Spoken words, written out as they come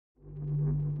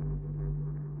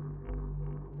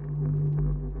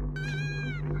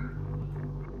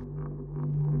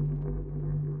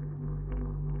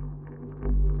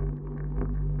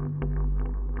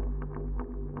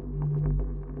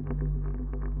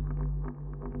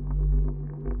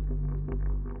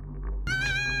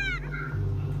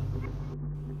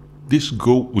This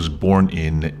goat was born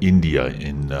in India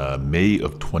in May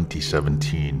of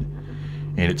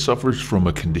 2017, and it suffers from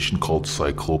a condition called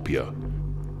cyclopia.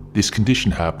 This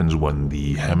condition happens when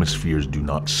the hemispheres do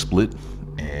not split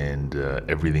and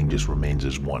everything just remains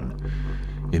as one.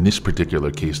 In this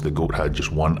particular case, the goat had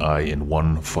just one eye and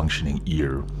one functioning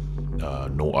ear,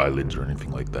 no eyelids or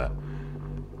anything like that.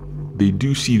 They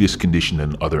do see this condition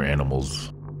in other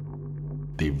animals.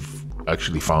 They've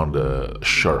actually found a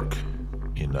shark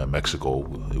in Mexico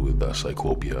with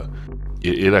cyclopia.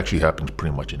 It actually happens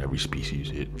pretty much in every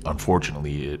species.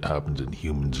 Unfortunately, it happens in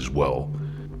humans as well.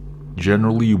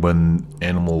 Generally, when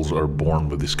animals are born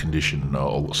with this condition,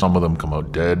 some of them come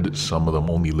out dead, some of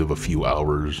them only live a few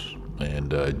hours,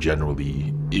 and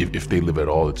generally, if they live at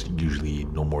all, it's usually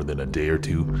no more than a day or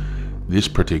two. This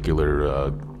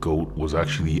particular goat was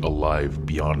actually alive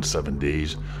beyond 7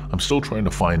 days. I'm still trying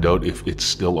to find out if it's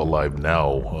still alive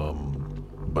now,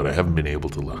 but I haven't been able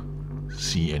to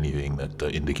see anything that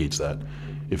indicates that.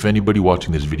 If anybody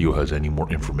watching this video has any more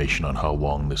information on how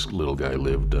long this little guy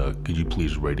lived, could you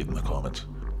please write it in the comments?